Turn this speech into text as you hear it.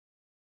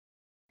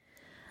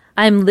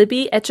I'm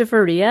Libby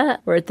Echeverria.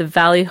 We're at the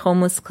Valley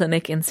Homeless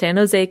Clinic in San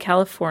Jose,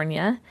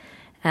 California,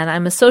 and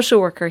I'm a social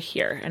worker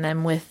here, and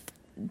I'm with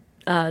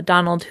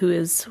Donald, who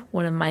is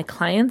one of my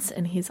clients,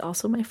 and he's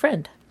also my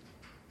friend.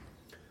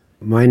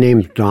 My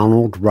name's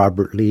Donald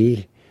Robert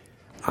Lee.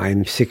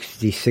 I'm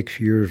 66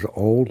 years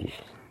old,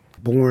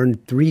 born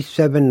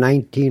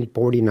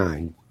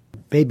 3/7/1949,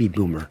 baby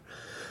boomer.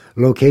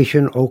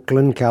 Location,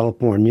 Oakland,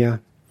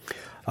 California.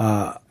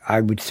 I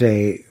would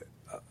say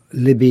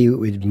Libby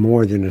is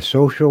more than a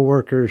social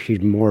worker.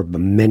 She's more of a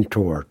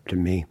mentor to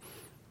me.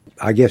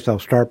 I guess I'll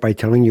start by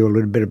telling you a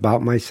little bit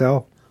about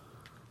myself.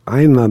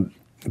 I'm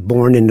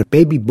born in the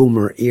baby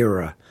boomer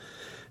era.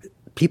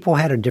 People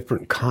had a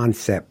different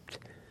concept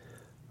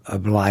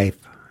of life,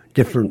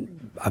 different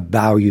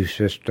value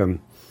system,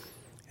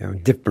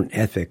 different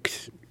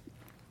ethics.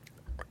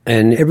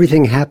 And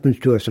everything happens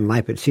to us in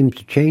life. It seems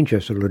to change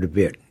us a little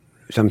bit,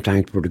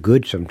 sometimes for the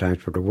good, sometimes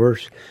for the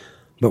worse.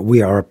 But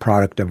we are a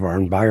product of our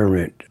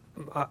environment.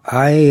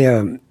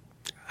 I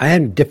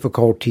had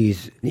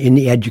difficulties in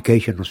the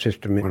educational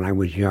system when I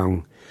was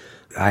young.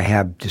 I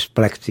have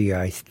dyslexia.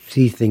 I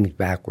see things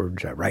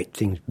backwards. I write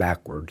things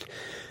backwards.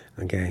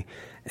 Okay,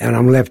 and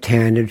I'm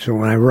left-handed, so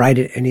when I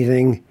write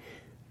anything,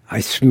 I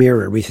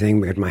smear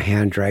everything because my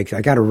hand drags.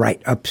 I got to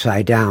write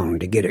upside down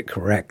to get it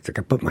correct. I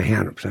can put my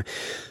hand upside.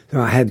 So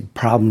I had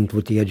problems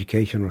with the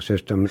educational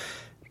system.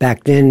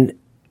 Back then,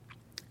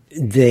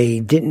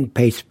 they didn't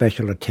pay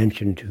special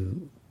attention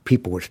to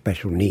people with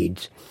special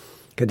needs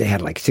because they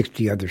had like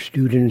 60 other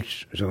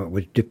students, so it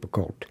was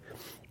difficult.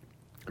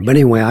 But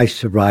anyway, I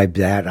survived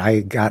that.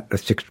 I got a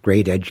sixth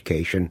grade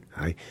education.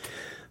 I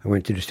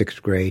went to the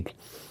sixth grade.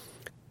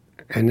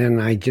 And then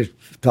I just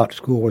thought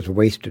school was a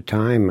waste of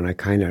time, and I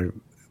kind of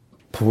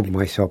pulled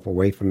myself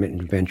away from it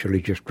and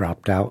eventually just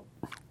dropped out.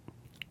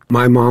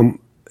 My mom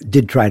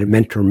did try to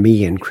mentor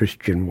me in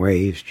Christian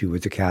ways. She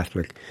was a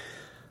Catholic.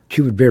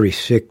 She was very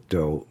sick,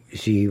 though.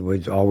 She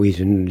was always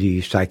in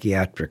the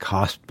psychiatric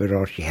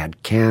hospital. She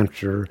had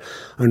cancer,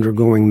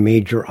 undergoing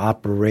major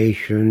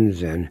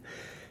operations, and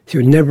she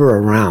was never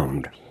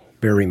around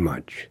very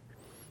much.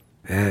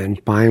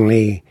 And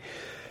finally,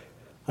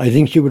 I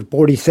think she was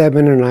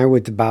 47 and I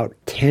was about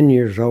 10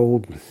 years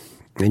old,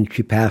 and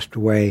she passed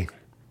away.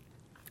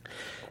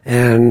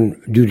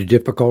 And due to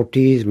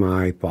difficulties,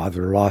 my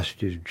father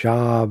lost his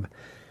job,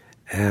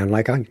 and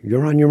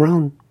you're on your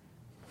own.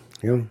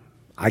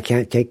 I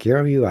can't take care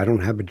of you. I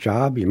don't have a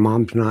job. Your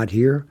mom's not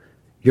here.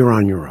 You're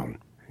on your own.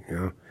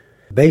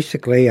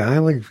 Basically, I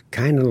was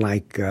kind of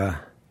like a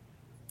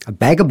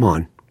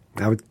vagabond.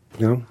 I was,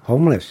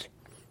 homeless.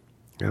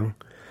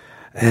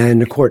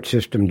 And the court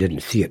system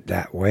didn't see it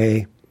that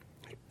way.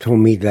 It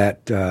told me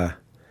that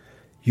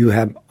you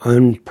have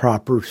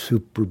improper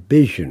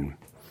supervision.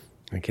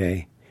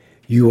 Okay,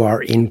 you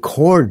are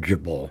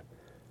incorrigible.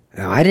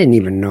 Now, I didn't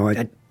even know it.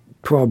 At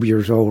 12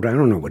 years old, I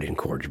don't know what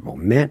incorrigible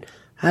meant.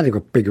 I had to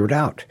go figure it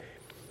out.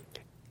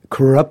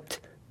 Corrupt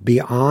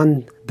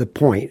beyond the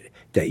point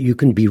that you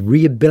can be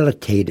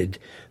rehabilitated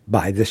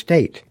by the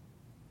state.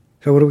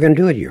 So what are we going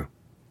to do with you?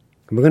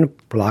 We're going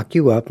to lock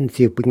you up and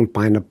see if we can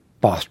find a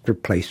foster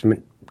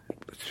placement,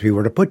 see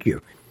where to put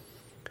you.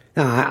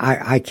 Now,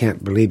 I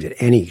can't believe that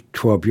any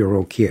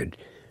 12-year-old kid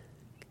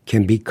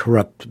can be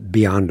corrupt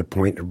beyond the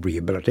point of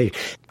rehabilitation.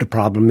 The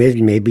problem is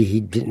maybe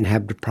he didn't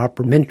have the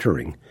proper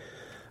mentoring.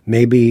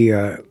 Maybe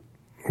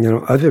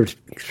other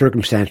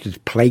circumstances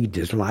plagued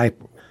his life.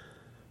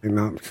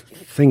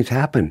 Things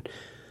happen.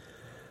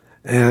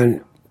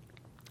 And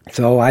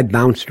so I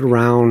bounced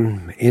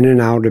around in and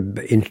out of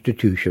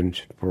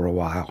institutions for a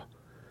while.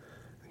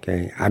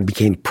 Okay, I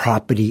became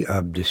property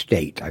of the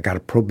state. I got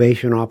a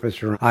probation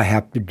officer. I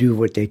have to do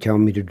what they tell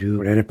me to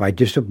do. And if I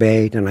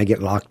disobey, then I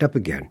get locked up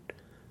again.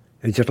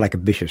 It's just like a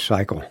vicious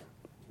cycle.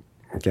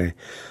 Okay,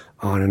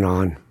 on and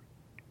on.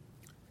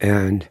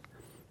 And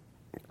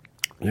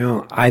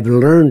I've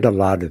learned a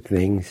lot of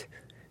things,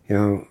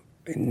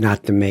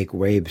 not to make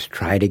waves,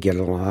 try to get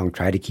along,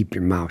 try to keep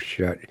your mouth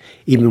shut.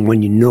 Even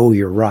when you know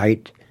you're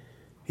right,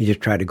 you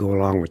just try to go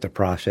along with the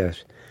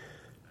process.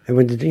 It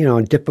was,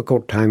 a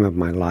difficult time of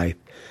my life.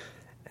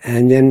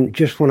 And then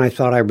just when I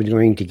thought I was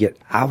going to get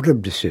out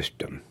of the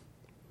system,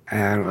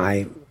 and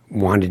I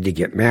wanted to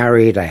get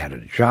married, I had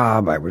a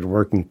job, I was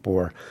working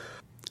for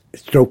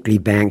Stokely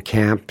Bank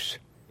camps,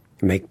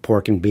 make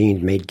pork and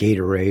beans, made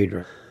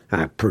Gatorade,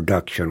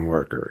 production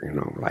worker,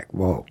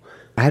 whoa.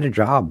 I had a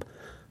job,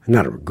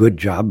 not a good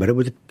job, but it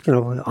was,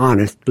 an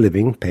honest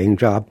living, paying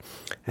job.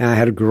 And I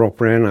had a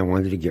girlfriend, I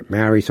wanted to get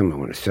married, someone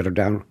wanted to settle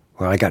down.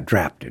 Well, I got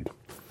drafted.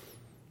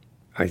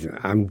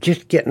 I'm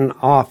just getting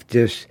off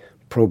this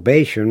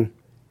probation,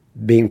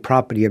 being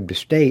property of the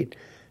state.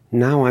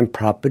 Now I'm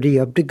property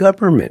of the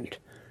government.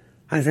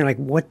 I think,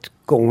 what's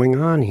going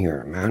on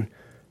here, man?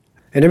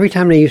 And every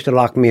time they used to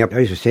lock me up, I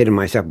used to say to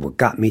myself, what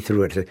got me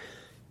through it,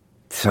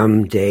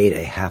 someday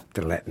they have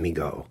to let me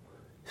go.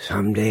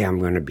 Someday I'm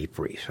going to be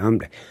free.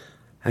 Someday.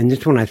 And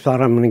just when I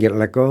thought I'm going to get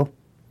let go,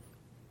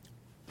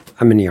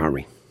 I'm in the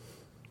Army.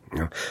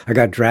 I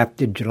got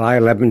drafted July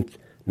 11th,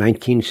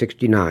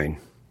 1969.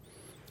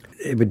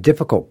 it was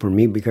difficult for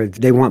me because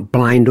they want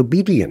blind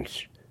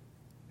obedience.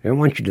 They don't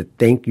want you to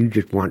think, you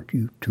just want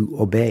you to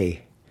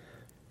obey.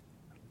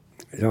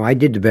 So I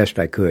did the best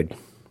I could.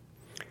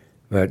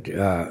 But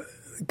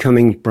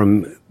coming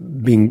from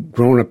being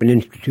grown up in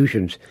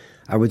institutions,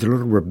 I was a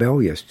little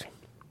rebellious.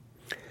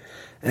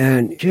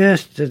 And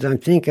just as I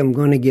think I'm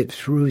going to get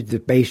through the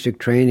basic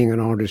training and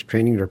all this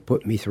training they're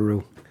putting me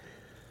through,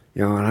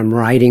 and I'm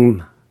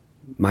writing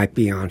my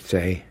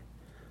fiancée.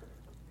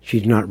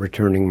 She's not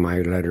returning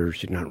my letters.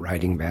 She's not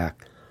writing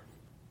back.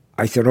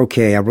 I said,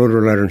 okay, I wrote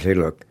her a letter and said,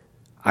 look,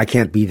 I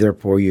can't be there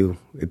for you.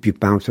 If you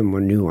found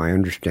someone new, I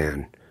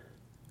understand,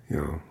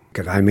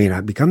 because I may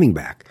not be coming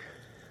back.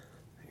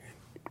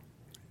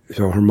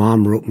 So her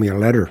mom wrote me a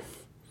letter,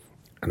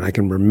 and I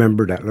can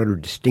remember that letter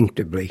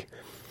distinctively.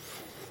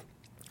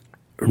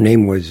 Her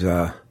name was,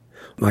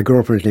 my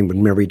girlfriend's name was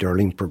Mary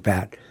Darlene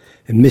Pravat,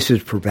 and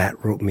Mrs.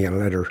 Pravat wrote me a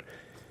letter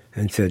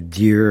and said,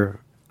 Dear,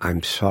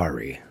 I'm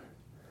sorry.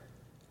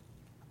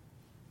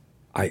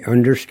 I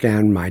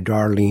understand my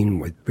Darlene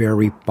was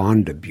very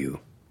fond of you.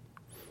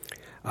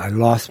 I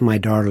lost my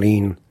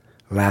Darlene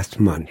last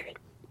month.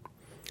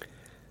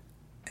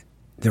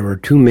 There were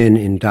 2 men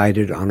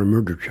indicted on a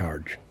murder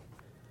charge.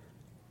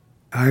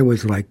 I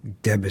was like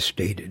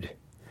devastated.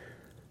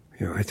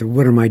 I said,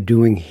 what am I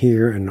doing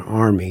here in the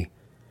Army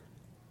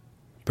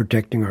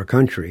protecting our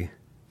country?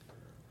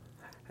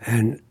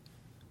 And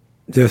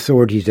the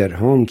authorities at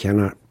home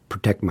cannot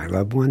protect my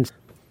loved ones.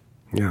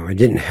 It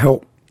didn't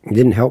help. It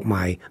didn't help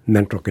my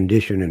mental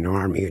condition in the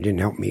Army. It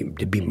didn't help me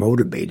to be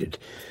motivated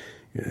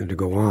to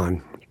go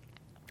on.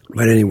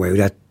 But anyway,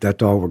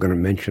 that's all we're going to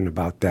mention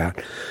about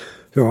that.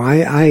 So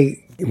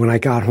I when I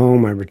got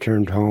home, I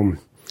returned home.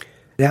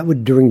 That was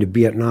during the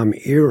Vietnam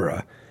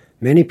era.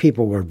 Many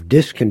people were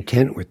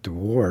discontent with the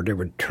war. There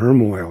was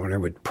turmoil, and there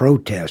was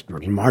protest, there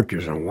was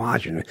marches on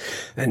Washington.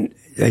 And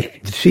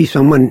to see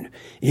someone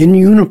in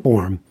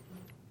uniform,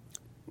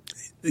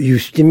 you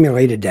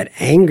stimulated that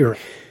anger.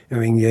 I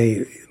mean,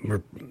 they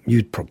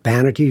used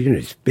profanities and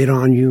they spit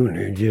on you,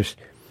 and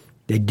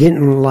they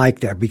didn't like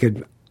that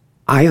because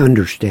I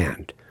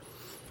understand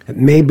that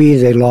maybe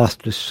they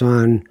lost a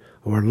son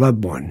or a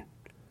loved one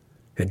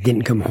that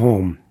didn't come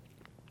home,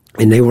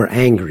 and they were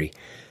angry.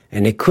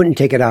 And they couldn't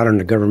take it out on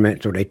the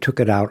government, so they took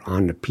it out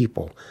on the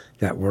people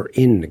that were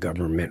in the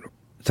government.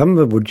 Some of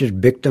them were just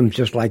victims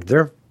just like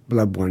their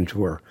loved ones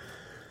were.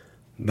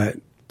 But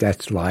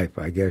that's life,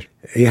 I guess.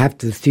 You have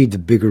to see the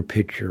bigger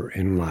picture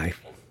in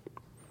life.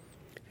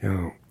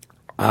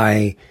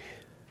 I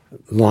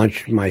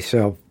launched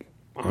myself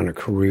on a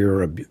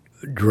career of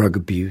drug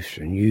abuse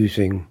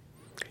and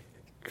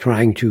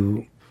trying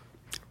to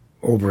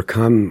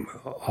overcome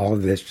all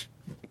of this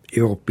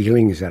ill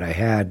feelings that I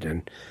had.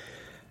 And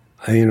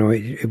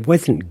it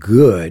wasn't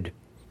good,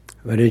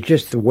 but it's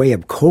just the way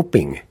of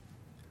coping.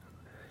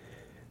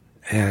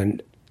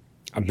 And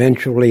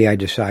eventually I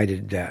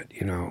decided that,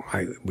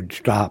 I would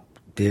stop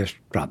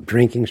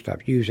drinking,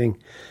 stop using,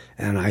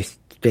 and I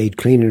stayed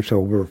clean and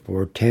sober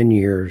for 10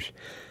 years.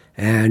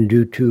 And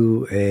due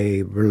to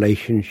a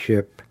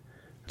relationship,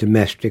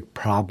 domestic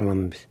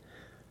problems,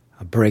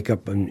 a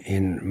breakup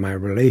in my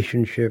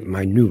relationship,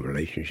 my new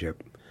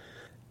relationship,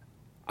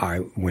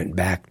 I went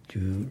back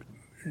to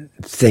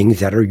things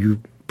that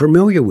you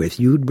familiar with.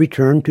 You'd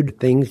return to the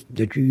things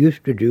that you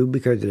used to do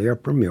because they are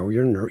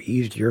familiar and they're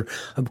easier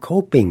of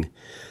coping.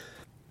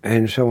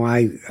 And so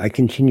I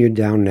continued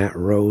down that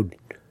road.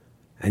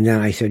 And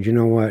then I said, you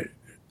know what?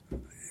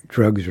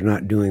 Drugs are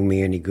not doing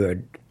me any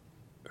good,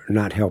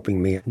 not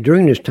helping me.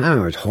 During this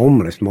time, I was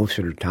homeless most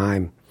of the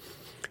time,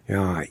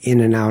 in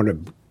and out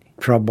of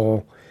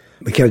trouble.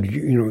 Because,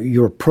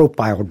 you're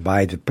profiled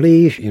by the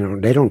police.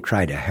 They don't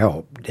try to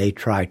help. They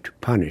try to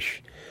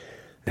punish.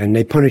 And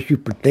they punish you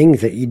for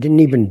things that you didn't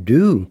even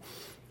do,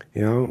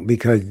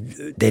 because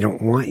they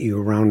don't want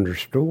you around their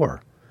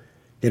store.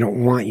 They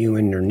don't want you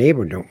in their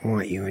neighborhood, don't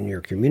want you in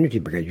your community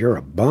because you're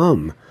a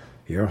bum.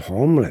 You're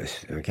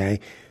homeless, okay?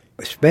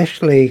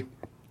 Especially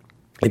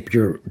if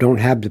you don't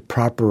have the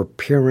proper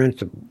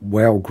appearance,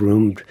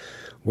 well-groomed,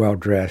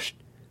 well-dressed,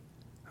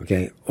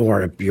 okay?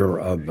 Or if you're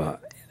of a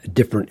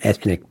different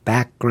ethnic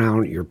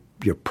background,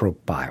 you're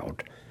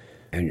profiled.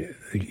 And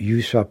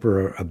you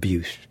suffer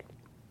abuse.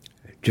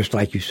 Just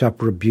like you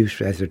suffer abuse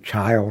as a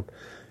child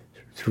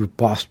through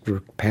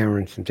foster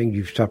parents and things,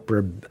 you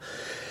suffer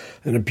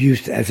an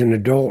abuse as an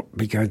adult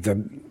because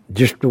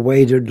just the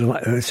way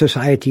the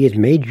society has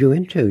made you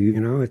into.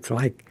 It's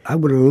like I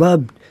would have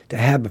loved to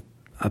have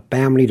a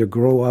family to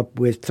grow up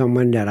with,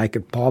 someone that I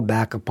could fall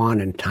back upon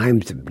in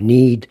times of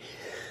need.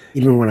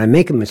 Even when I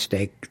make a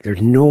mistake,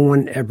 there's no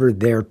one ever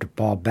there to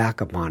fall back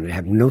upon. I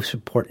have no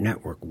support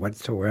network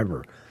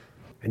whatsoever.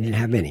 I didn't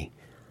have any.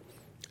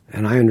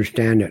 And I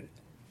understand that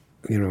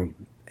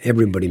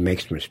everybody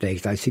makes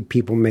mistakes. I see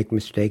people make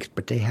mistakes,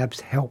 but they have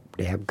help.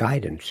 They have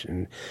guidance,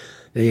 and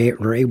they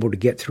are able to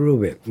get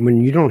through it.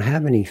 When you don't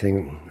have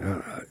anything,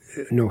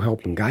 no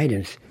help and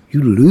guidance,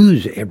 you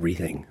lose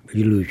everything.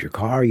 You lose your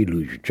car, you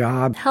lose your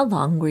job. How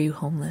long were you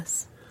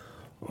homeless?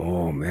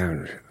 Oh,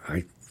 man.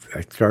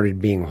 I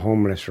started being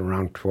homeless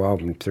around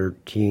 12 and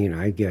 13.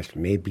 I guess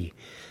maybe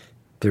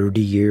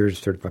 30 years,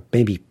 35,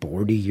 maybe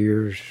 40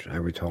 years I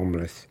was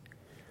homeless.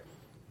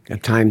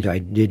 At times I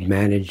did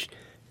manage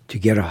to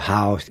get a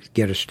house,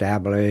 get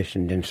established,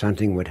 and then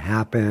something would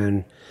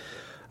happen,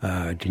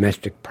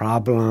 domestic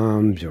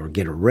problems, or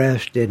get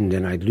arrested, and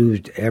then I'd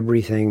lose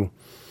everything.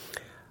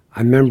 I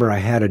remember I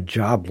had a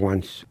job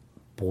once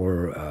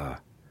for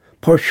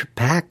Porsche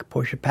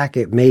Pack.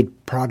 It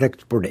made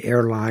products for the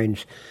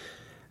airlines.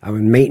 I was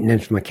a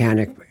maintenance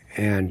mechanic,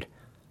 and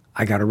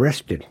I got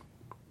arrested.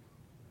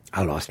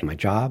 I lost my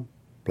job,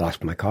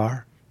 lost my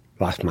car,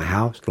 lost my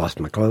house, lost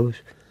my clothes.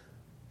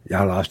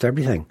 I lost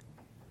everything.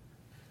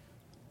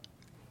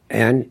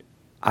 And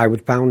I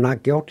was found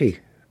not guilty.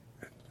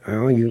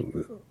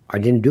 I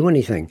didn't do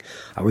anything.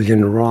 I was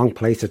in the wrong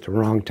place at the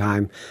wrong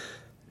time.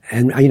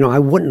 And, I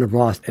wouldn't have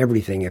lost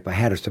everything if I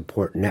had a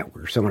support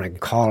network, someone I could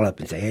call up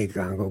and say, hey,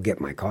 go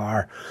get my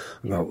car,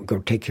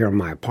 go take care of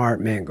my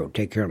apartment, go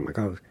take care of my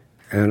clothes.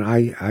 And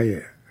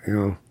I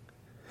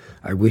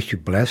wish you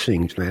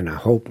blessings, man. I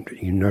hope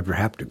you never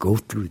have to go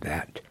through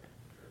that.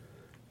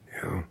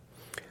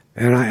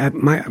 And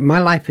my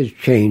life has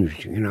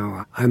changed.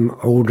 I'm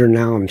older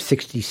now. I'm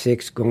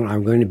 66.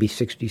 I'm going to be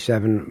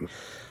 67.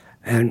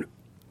 And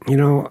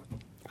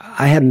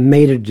I have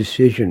made a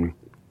decision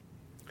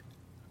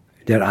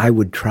that I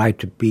would try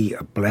to be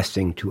a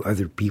blessing to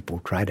other people,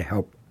 try to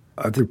help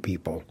other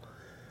people.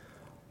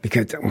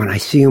 Because when I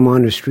see them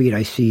on the street,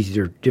 I see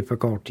their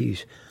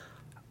difficulties.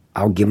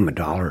 I'll give them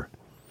 $1.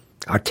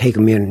 I'll take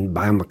them in and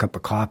buy them a cup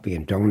of coffee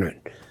and donut.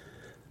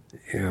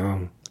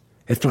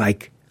 It's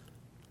like,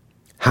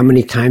 how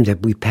many times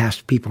have we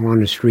passed people on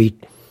the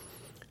street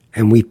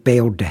and we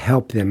failed to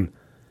help them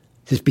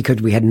just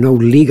because we had no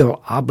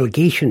legal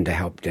obligation to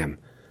help them?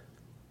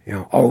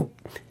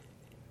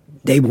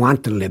 They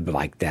want to live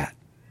like that.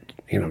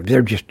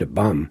 They're just a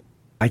bum.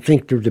 I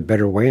think there's a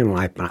better way in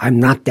life. I'm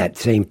not that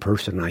same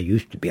person I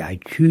used to be. I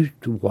choose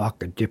to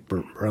walk a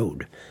different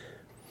road.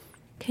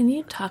 Can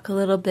you talk a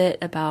little bit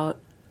about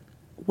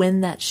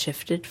when that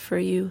shifted for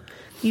you?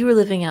 You were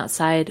living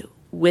outside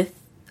with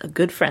a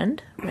good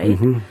friend, right?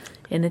 Mm-hmm.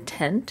 In a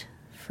tent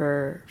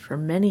for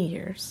many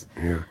years,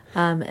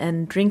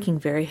 and drinking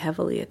very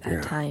heavily at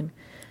that time.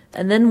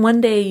 And then one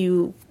day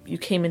you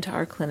came into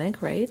our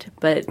clinic, right?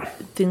 But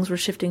things were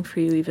shifting for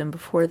you even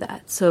before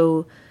that.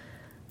 So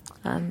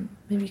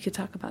maybe you could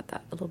talk about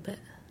that a little bit.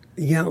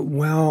 Yeah,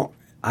 well,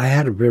 I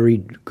had a very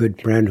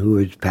good friend who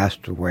has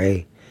passed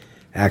away.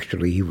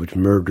 Actually, he was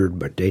murdered,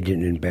 but they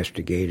didn't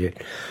investigate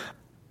it.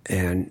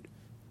 And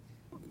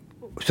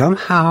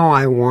somehow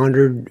I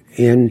wandered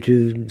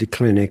into the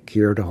clinic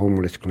here, the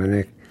homeless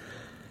clinic,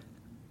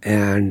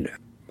 and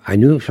I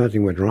knew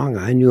something was wrong.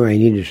 I knew I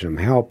needed some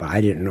help. I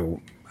didn't know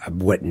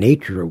of what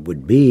nature it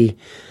would be.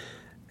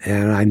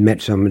 And I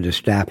met some of the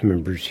staff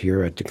members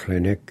here at the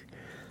clinic,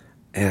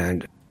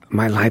 and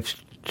my life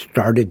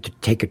started to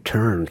take a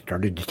turn,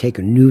 started to take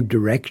a new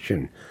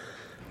direction.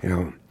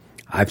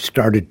 I've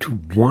started to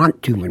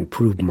want to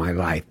improve my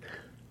life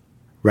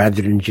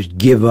rather than just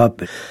give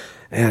up.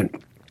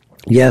 And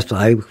yes,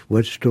 I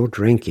was still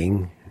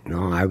drinking.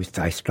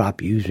 I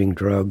stopped using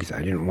drugs.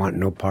 I didn't want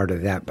no part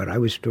of that, but I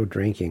was still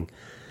drinking.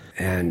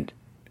 And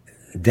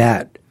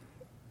that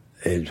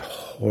is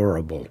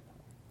horrible,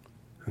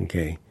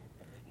 okay?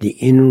 The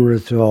end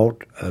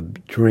result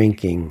of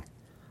drinking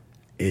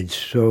is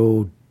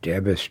so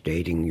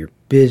devastating. You're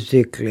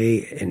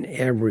physically, in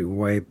every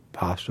way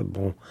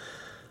possible,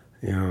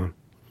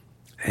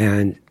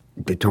 And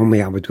they told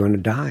me I was going to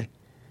die.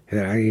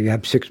 You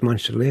have 6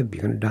 months to live,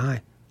 you're going to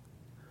die.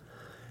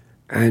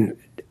 And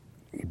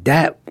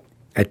that,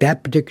 at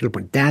that particular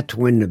point, that's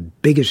when the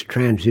biggest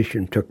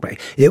transition took place.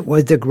 It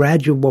was a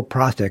gradual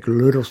process,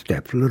 little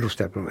steps.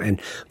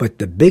 But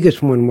the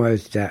biggest one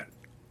was that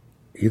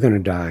you're going to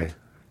die.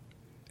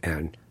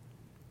 And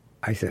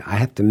I said, I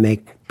have to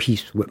make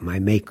peace with my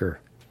Maker.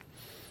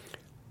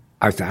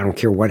 I said, I don't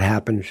care what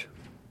happens,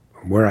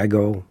 where I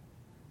go,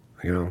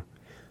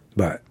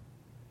 but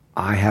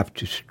I have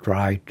to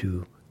try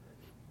to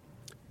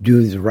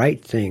do the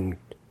right thing,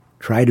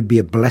 try to be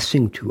a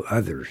blessing to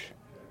others,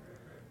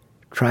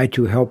 try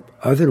to help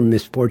other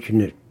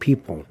misfortunate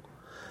people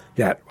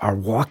that are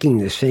walking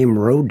the same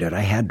road that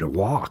I had to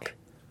walk.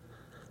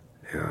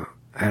 And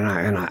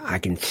I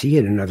can see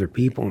it in other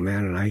people,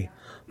 man, and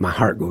my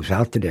heart goes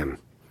out to them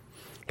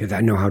because I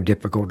know how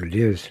difficult it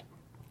is.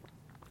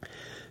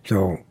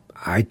 So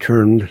I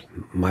turned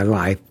my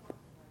life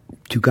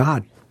to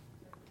God.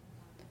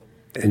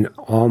 In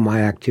all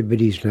my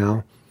activities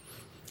now,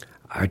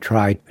 I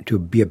try to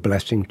be a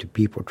blessing to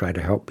people, try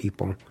to help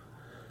people.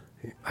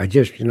 I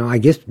guess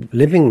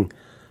living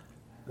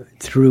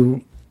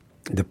through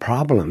the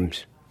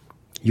problems,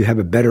 you have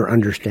a better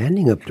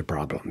understanding of the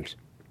problems.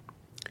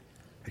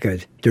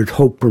 Because there's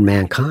hope for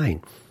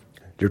mankind.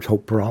 There's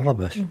hope for all of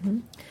us. Mm-hmm.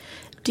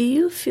 Do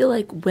you feel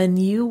like when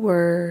you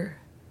were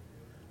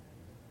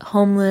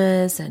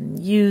homeless and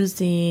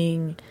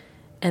using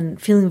and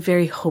feeling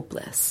very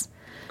hopeless,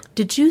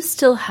 did you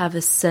still have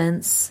a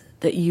sense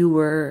that you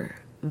were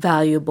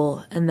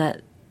valuable and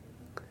that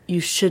you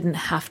shouldn't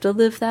have to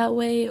live that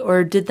way?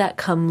 Or did that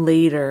come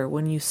later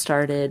when you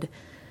started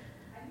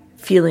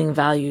feeling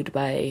valued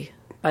by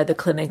the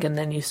clinic, and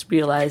then you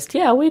realized,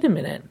 yeah, wait a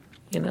minute,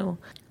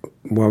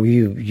 Well,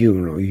 you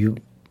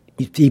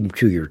even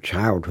to your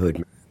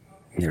childhood,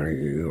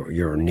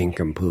 you're a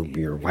nincompoop.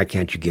 Why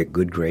can't you get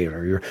good grades?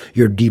 Or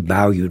you're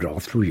devalued all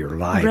through your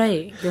life.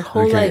 Right, your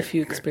whole life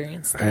you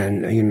experienced that.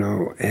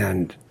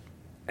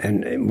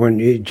 And when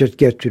it just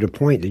gets to the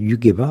point that you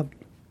give up,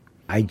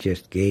 I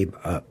just gave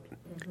up.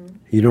 Mm-hmm.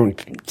 You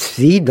don't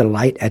see the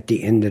light at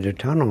the end of the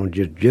tunnel.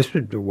 Just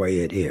is the way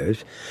it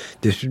is.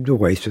 This is the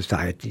way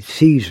society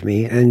sees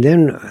me. And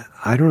then,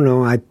 I don't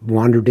know, I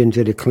wandered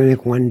into the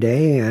clinic one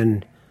day,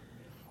 and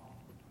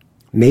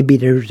maybe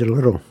there's a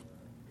little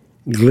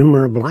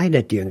glimmer of light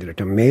at the end of the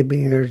tunnel.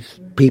 Maybe there's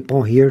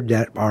people here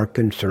that are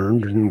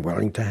concerned and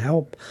willing to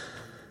help.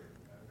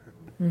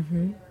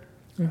 Mm-hmm.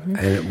 Mm-hmm.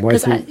 And it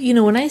wasn't...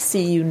 when I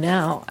see you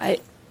now,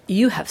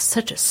 you have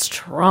such a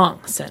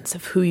strong sense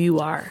of who you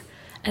are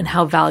and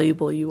how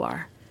valuable you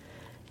are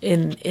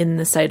in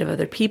the sight of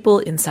other people,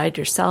 inside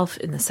yourself,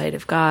 in the sight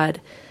of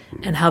God,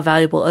 and how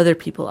valuable other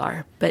people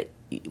are. But,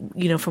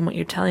 from what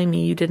you're telling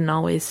me, you didn't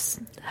always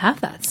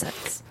have that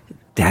sense.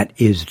 That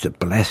is the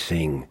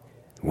blessing.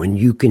 When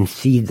you can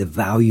see the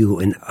value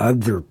in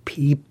other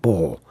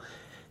people,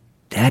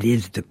 that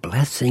is the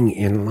blessing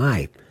in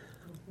life.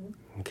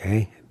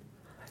 Okay?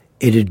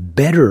 It is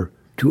better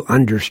to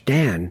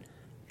understand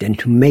than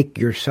to make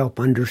yourself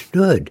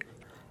understood.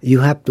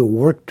 You have to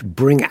work to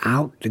bring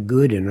out the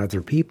good in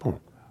other people.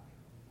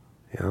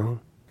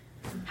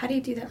 How do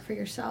you do that for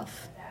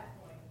yourself?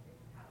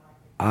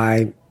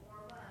 I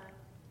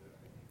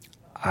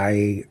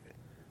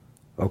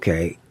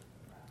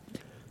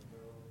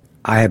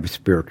have a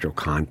spiritual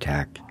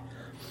contact.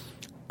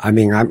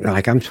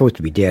 I'm supposed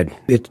to be dead.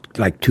 It's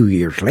like 2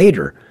 years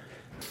later.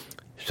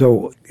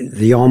 So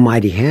the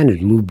Almighty hand has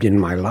moved in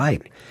my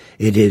life.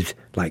 It is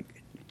like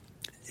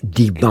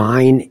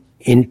divine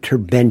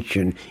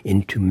intervention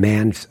into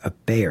man's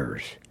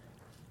affairs,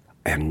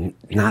 and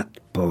not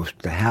supposed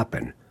to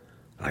happen.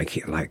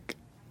 Like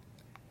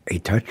he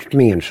touched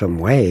me in some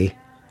way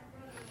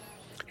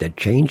that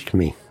changed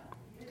me.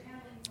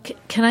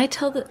 Can I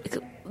tell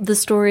the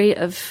story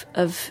of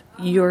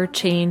your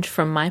change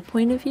from my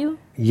point of view?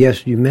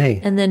 Yes, you may.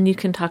 And then you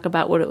can talk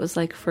about what it was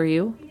like for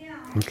you.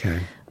 Okay.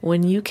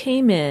 When you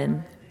came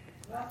in,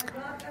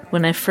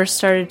 when I first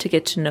started to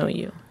get to know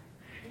you,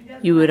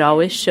 you would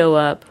always show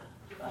up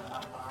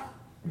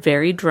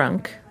very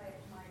drunk,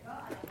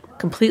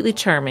 completely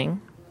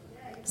charming,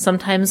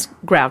 sometimes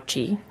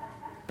grouchy,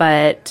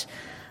 but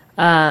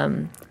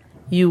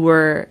you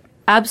were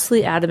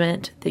absolutely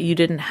adamant that you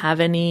didn't have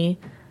any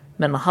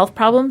mental health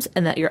problems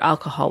and that your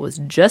alcohol was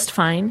just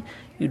fine.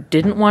 You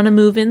didn't want to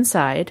move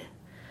inside.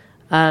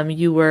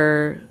 You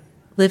were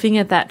living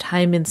at that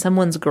time in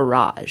someone's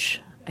garage,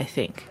 I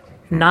think.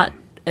 Not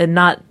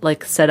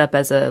like set up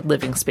as a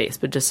living space,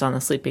 but just on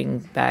a sleeping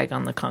bag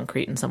on the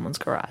concrete in someone's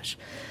garage.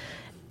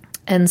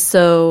 And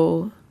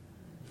so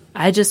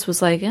I just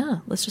was like, yeah,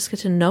 let's just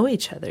get to know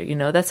each other.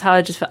 That's how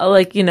I just felt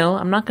like,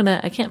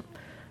 I can't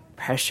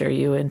pressure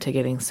you into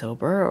getting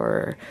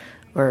sober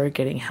or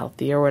getting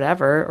healthy or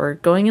whatever, or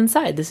going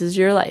inside. This is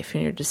your life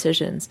and your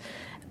decisions.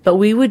 But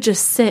we would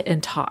just sit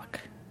and talk,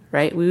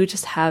 right? We would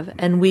just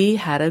and we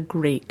had a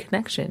great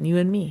connection, you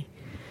and me.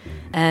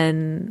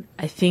 And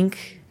I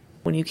think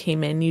when you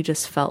came in, you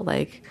just felt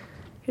like,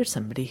 here's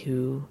somebody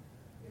who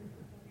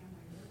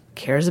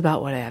cares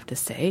about what I have to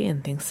say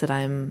and thinks that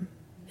I'm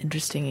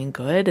interesting and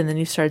good. And then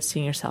you started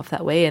seeing yourself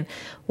that way. And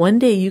one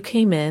day you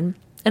came in,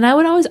 and I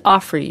would always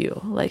offer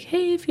you, like,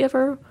 hey, if you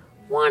ever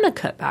want to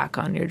cut back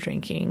on your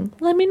drinking,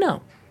 let me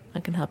know. I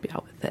can help you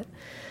out with it.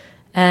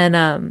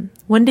 And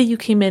one day you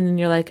came in and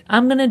you're like,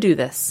 I'm going to do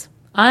this.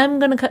 I'm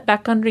going to cut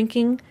back on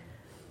drinking,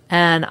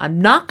 and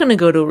I'm not going to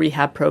go to a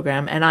rehab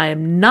program, and I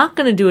am not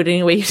going to do it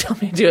any way you tell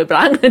me to do it, but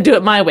I'm going to do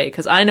it my way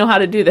because I know how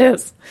to do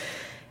this.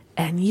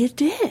 And you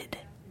did.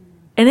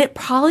 And it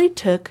probably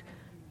took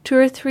 2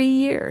 or 3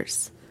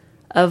 years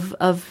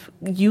of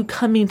you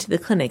coming to the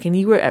clinic. And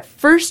at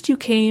first you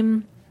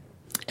came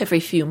every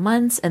few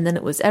months, and then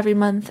it was every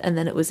month, and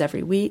then it was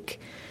every week.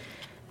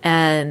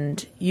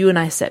 And you and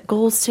I set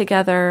goals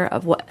together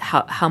of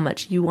how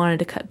much you wanted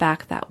to cut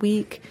back that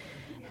week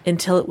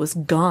until it was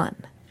gone.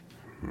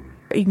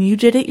 And you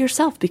did it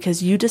yourself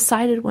because you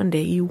decided one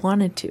day you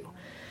wanted to.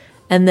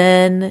 And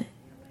then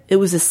it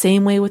was the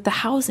same way with the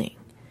housing.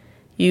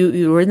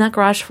 You were in that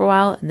garage for a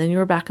while, and then you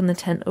were back in the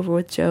tent over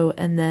with Joe,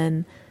 and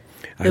then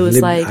I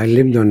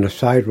lived on the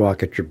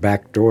sidewalk at your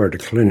back door at the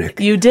clinic.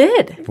 You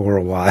did. For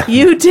a while.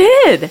 You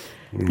did.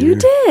 You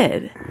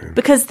did.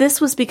 Because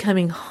this was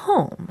becoming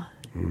home.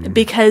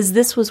 Because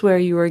this was where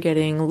you were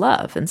getting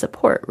love and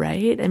support,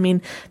 right? I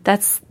mean,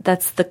 that's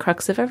the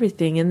crux of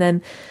everything. And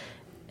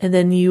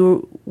then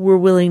you were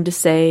willing to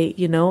say,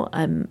 now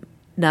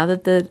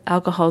that the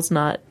alcohol's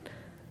not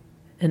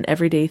an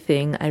everyday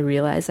thing, I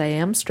realize I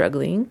am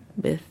struggling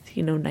with,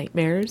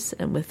 nightmares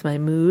and with my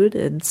mood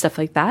and stuff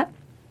like that.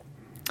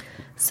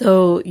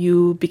 So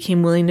you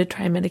became willing to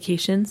try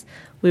medications.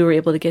 We were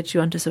able to get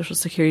you onto Social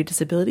Security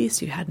disability,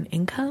 so you had an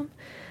income.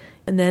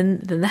 And then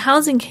the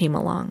housing came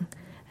along.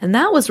 And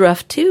that was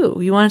rough, too.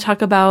 You want to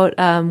talk about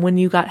when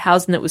you got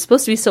housed and it was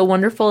supposed to be so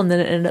wonderful and then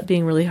it ended up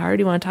being really hard?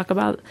 You want to talk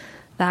about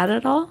that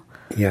at all?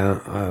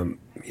 Yeah.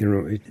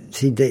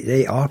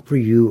 They offer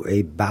you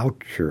a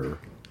voucher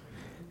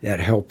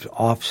that helps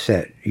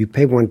offset. You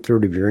pay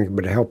 1/3 of your income,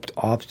 but it helps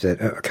offset.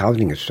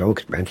 Housing is so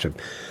expensive.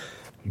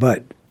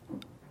 But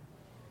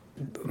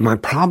my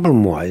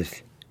problem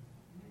was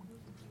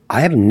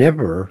I have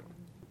never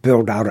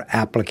filled out an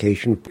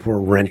application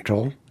for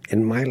rental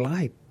in my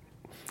life.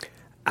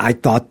 I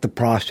thought the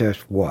process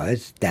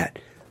was that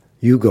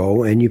you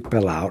go and you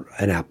fill out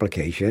an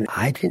application.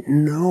 I didn't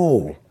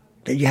know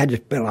that you had to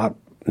fill out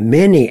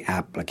many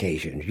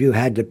applications. You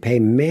had to pay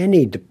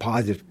many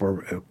deposits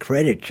for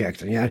credit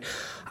checks. And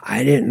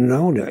I didn't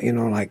know that,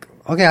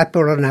 okay, I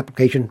filled out an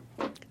application.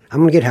 I'm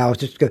going to get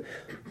housed. It's good.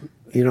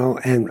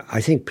 And I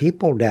think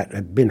people that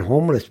have been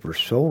homeless for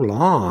so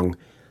long,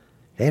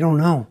 they don't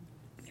know.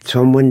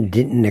 Someone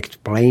didn't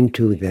explain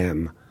to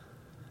them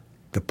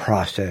the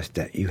process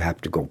that you have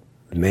to go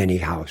many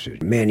houses,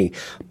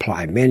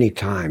 apply many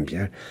times.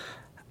 Yeah?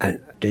 And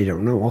they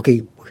don't know.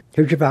 Okay,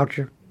 here's your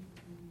voucher.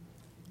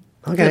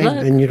 Okay,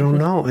 and you don't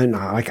know. And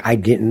I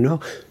didn't know.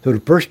 So the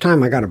first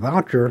time I got a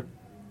voucher,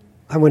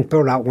 I went and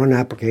filled out one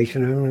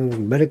application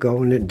and let it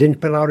go, and it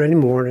didn't fill out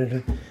anymore.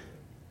 And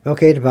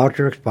okay, the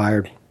voucher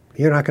expired.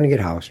 You're not going to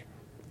get housed.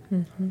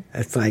 Mm-hmm.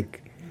 It's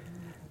like,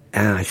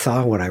 and I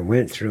saw what I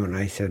went through, and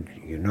I said,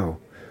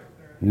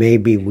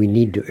 maybe we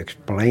need to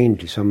explain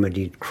to some of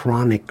these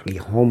chronically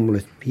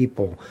homeless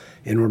people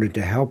in order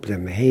to help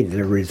them, hey,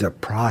 there is a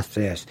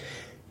process.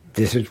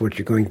 This is what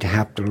you're going to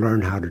have to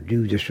learn how to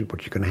do. This is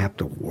what you're going to have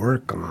to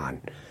work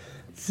on.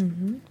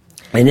 Mm-hmm.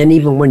 And then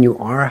even when you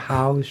are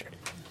housed,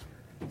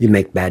 you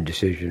make bad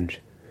decisions.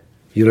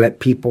 You let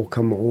people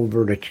come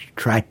over to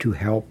try to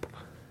help.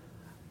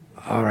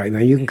 All right,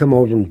 man, you can come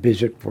over and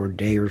visit for a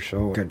day or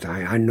so, because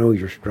I know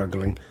you're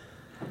struggling.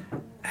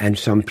 And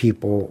some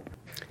people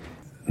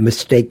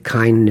mistake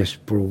kindness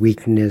for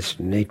weakness,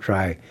 and they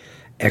try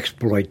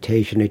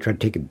exploitation. They try to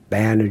take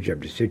advantage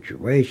of the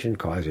situation,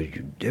 causes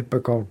you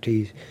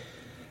difficulties,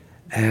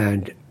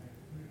 and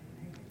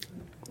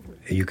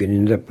you can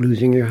end up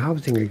losing your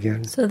housing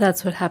again. So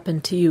that's what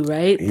happened to you,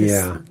 right?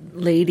 This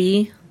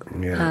lady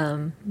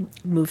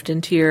moved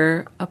into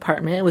your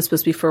apartment. It was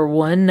supposed to be for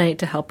one night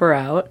to help her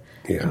out,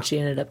 and she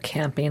ended up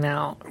camping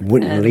out.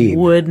 Would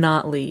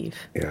not leave.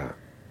 Yeah.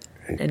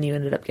 And you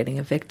ended up getting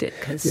evicted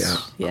because,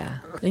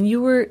 And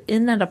you were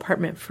in that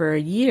apartment for a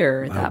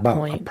year at that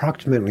point.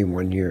 Approximately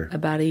 1 year.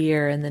 About a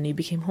year, and then you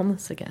became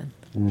homeless again.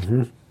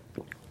 Mm-hmm.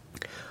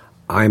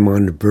 I'm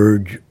on the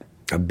verge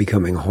of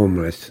becoming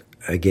homeless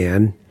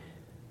again.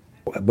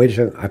 Wait a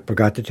second, I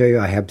forgot to tell you,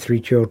 I have 3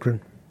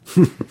 children.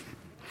 3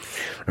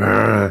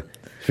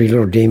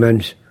 little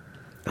demons.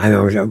 I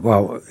know,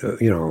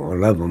 I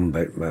love them,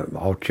 but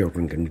all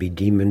children can be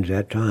demons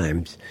at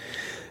times.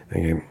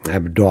 I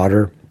have a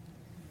daughter.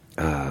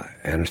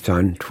 And a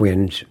son,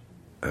 twins,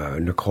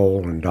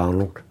 Nicole and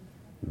Donald,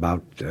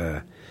 about,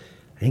 I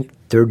think,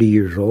 30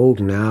 years old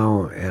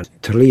now. And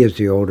Talia's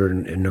the older,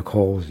 and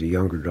Nicole's the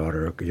younger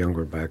daughter,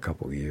 younger by a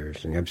couple of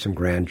years. And I have some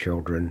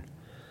grandchildren.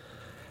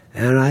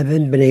 And I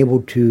haven't been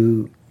able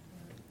to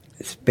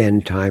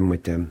spend time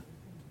with them.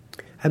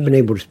 I've been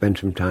able to spend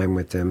some time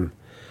with them.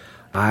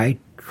 I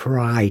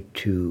try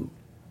to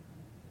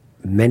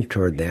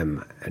mentor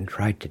them and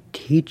try to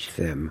teach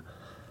them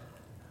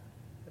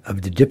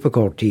of the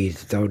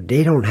difficulties, though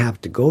they don't have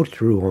to go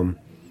through them.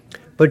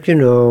 But,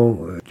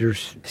 they're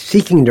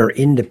seeking their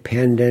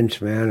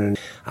independence, man, and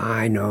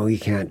I know you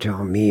can't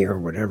tell me or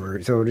whatever.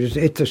 So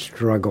it's a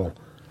struggle,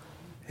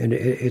 and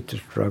it's a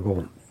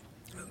struggle.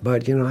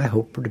 But, I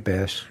hope for the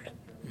best,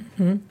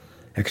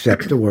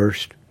 accept the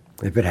worst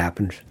if it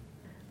happens.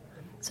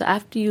 So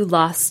after you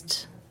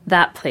lost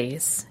that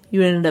place,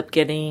 you ended up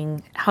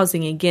getting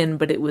housing again,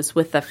 but it was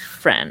with a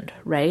friend,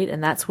 right?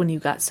 And that's when you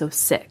got so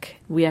sick.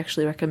 We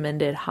actually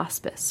recommended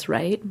hospice,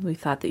 right? We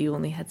thought that you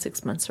only had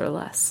 6 months or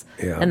less.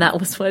 Yeah. And that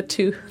was, what,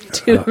 two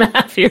and a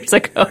half years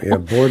ago?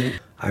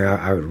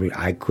 Yeah,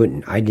 I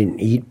couldn't. I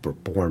didn't eat for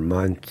 4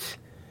 months.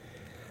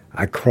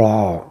 I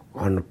crawl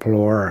on the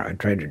floor.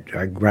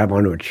 I grab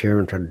onto a chair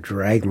and try to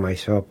drag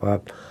myself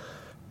up.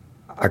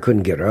 I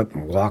couldn't get up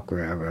and walk.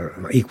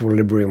 My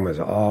equilibrium was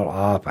all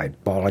off. I'd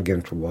fall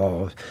against the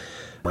walls.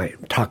 My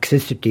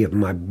toxicity of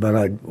my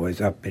blood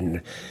was up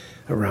in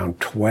around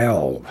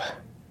 12.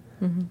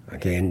 Mm-hmm.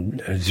 Okay,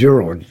 and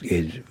 0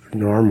 is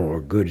normal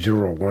or good.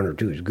 0, 1, or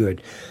 2 is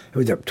good. It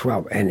was up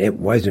 12, and it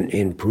wasn't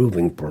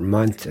improving for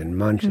months and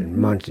months and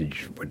months. It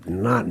just would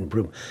not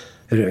improve.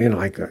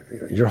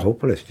 You're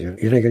hopeless. You're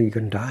thinking you're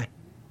going to die.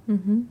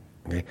 Mm-hmm.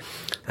 Okay,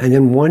 and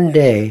then one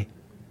day,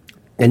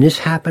 and this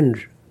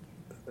happened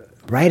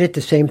right at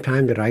the same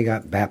time that I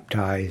got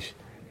baptized,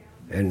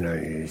 and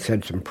I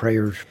said some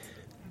prayers,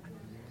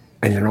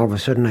 and then all of a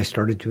sudden I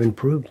started to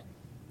improve.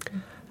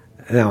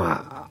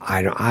 Now,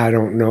 I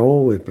don't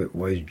know if it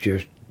was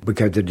just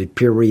because of the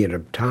period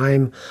of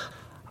time.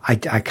 I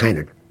kind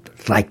of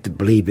like to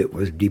believe it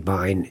was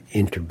divine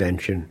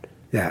intervention,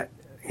 that,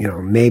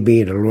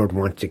 maybe the Lord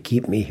wants to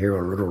keep me here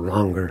a little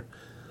longer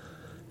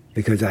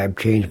because I've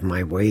changed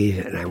my ways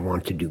and I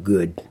want to do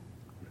good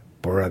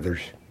for others.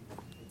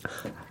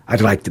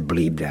 I'd like to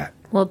believe that.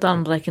 Well,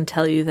 Donald, I can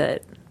tell you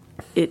that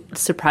it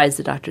surprised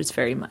the doctors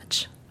very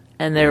much.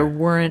 And there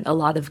weren't a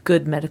lot of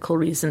good medical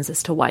reasons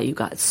as to why you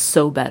got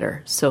so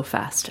better so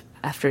fast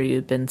after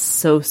you'd been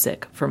so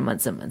sick for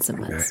months and months and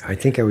months. I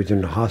think I was in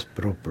the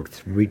hospital for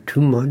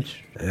 2 months,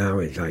 and I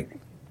was like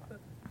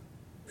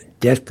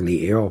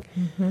deathly ill.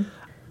 Mm-hmm.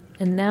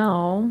 And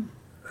now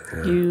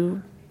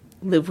you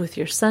live with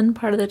your son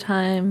part of the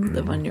time,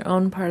 live on your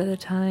own part of the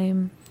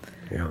time,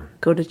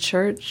 go to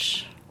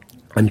church.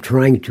 I'm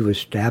trying to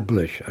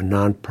establish a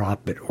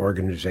nonprofit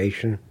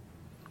organization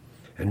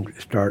and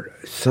start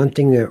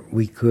something that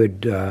we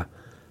could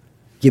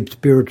give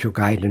spiritual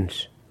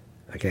guidance,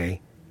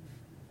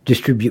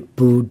 distribute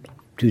food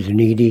to the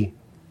needy,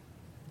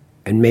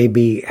 and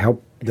maybe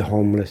help the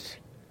homeless.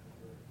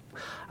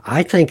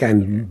 I think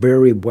I'm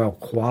very well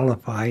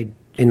qualified.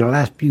 In the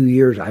last few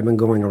years, I've been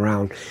going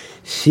around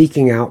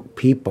seeking out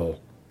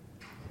people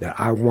that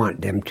I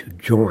want them to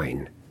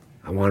join.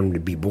 I want them to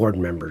be board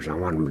members. I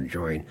want them to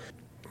join.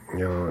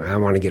 I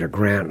want to get a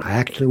grant. I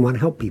actually want to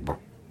help people.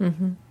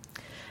 Mm-hmm.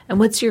 And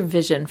what's your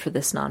vision for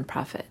this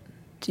nonprofit?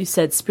 You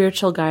said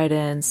spiritual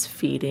guidance,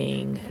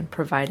 feeding, and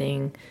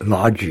providing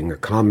lodging,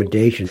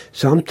 accommodation.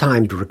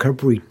 Sometimes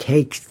recovery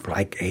takes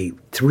like a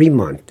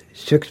 3-month,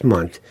 6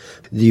 month.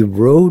 The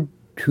road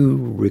to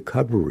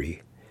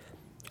recovery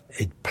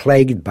is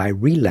plagued by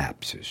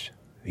relapses.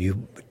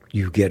 You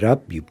get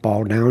up, you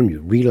fall down,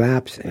 you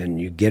relapse,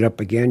 and you get up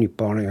again, you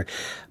fall down.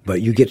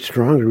 But you get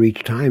stronger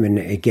each time, and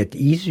it gets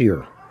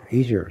easier.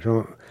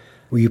 So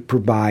we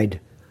provide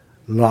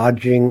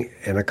lodging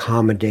and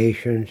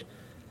accommodations,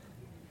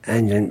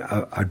 and then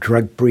a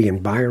drug-free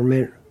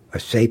environment, a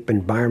safe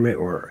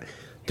environment where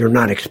they're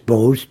not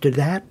exposed to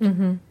that.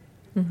 Mm-hmm.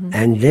 Mm-hmm.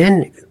 And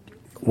then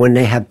when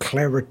they have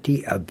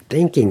clarity of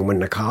thinking, when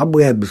the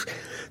cobwebs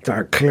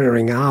start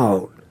clearing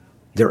out,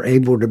 they're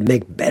able to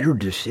make better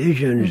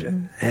decisions.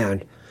 Mm-hmm.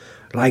 And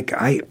like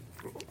I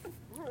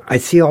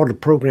see all the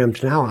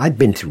programs now. I've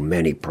been through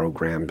many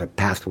programs,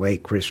 Pathway,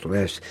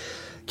 Chrysalis,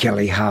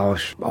 Kelly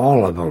House,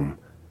 all of them.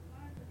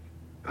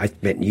 I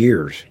spent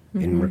years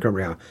in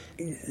recovery.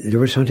 There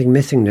was something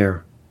missing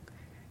there.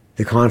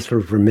 The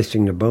counselors were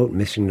missing the boat,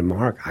 missing the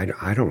mark.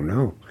 I don't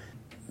know.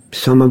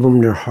 Some of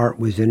them, their heart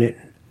was in it,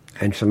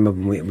 and some of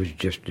them, it was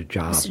just a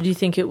job. So do you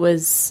think it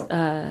was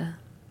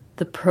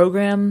the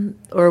program,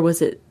 or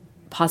was it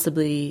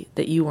possibly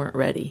that you weren't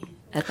ready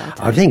at that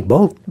time? I think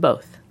both.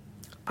 Both.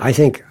 I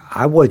think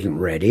I wasn't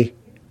ready,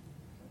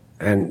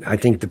 and I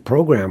think the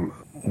program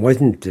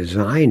wasn't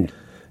designed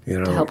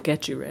to help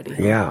get you ready.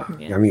 Yeah.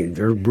 I mean,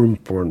 there's room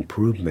for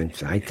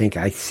improvements. I think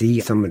I see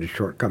some of the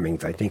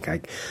shortcomings. I think I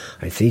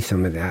see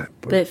some of that.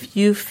 But if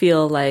you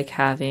feel like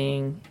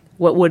having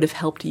what would have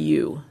helped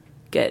you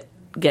get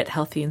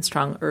healthy and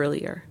strong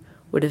earlier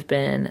would have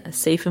been a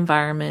safe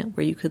environment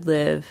where you could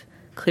live,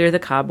 clear the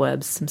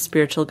cobwebs, some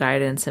spiritual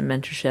guidance and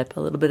mentorship, a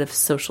little bit of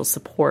social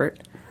support,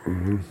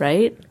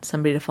 right?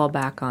 Somebody to fall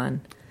back on.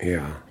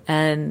 Yeah.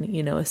 And,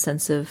 a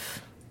sense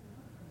of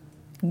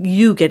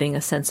you getting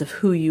a sense of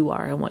who you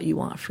are and what you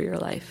want for your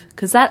life.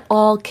 Because that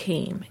all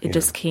came. It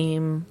just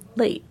came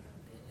late.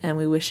 And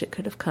we wish it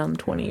could have come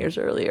 20 years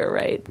earlier,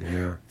 right?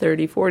 Yeah.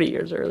 30, 40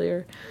 years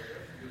earlier.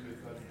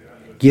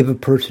 Give a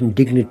person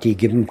dignity.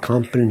 Give them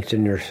confidence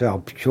in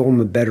themselves. Show them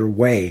a better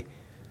way.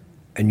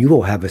 And you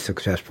will have a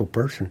successful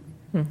person.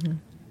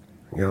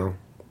 Mm-hmm.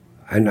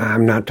 And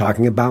I'm not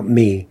talking about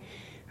me.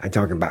 I'm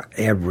talking about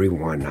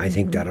everyone. I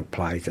think that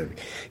applies.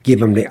 Give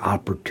them the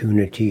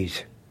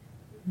opportunities.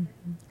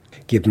 Mm-hmm.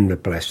 Give them the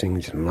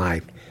blessings in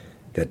life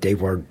that they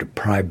were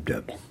deprived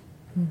of.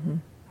 Mm-hmm.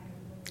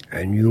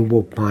 And you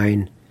will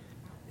find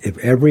if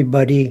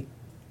everybody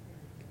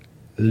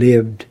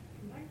lived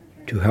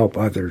to help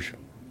others,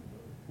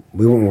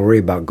 we won't worry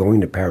about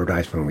going to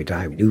paradise when we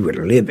die. We would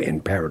live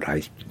in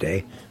paradise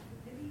today.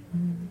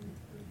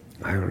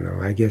 Mm-hmm. I don't know.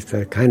 I guess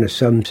that kind of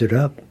sums it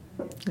up.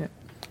 Yep.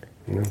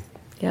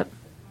 Yep.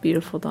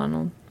 Beautiful,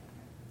 Donald.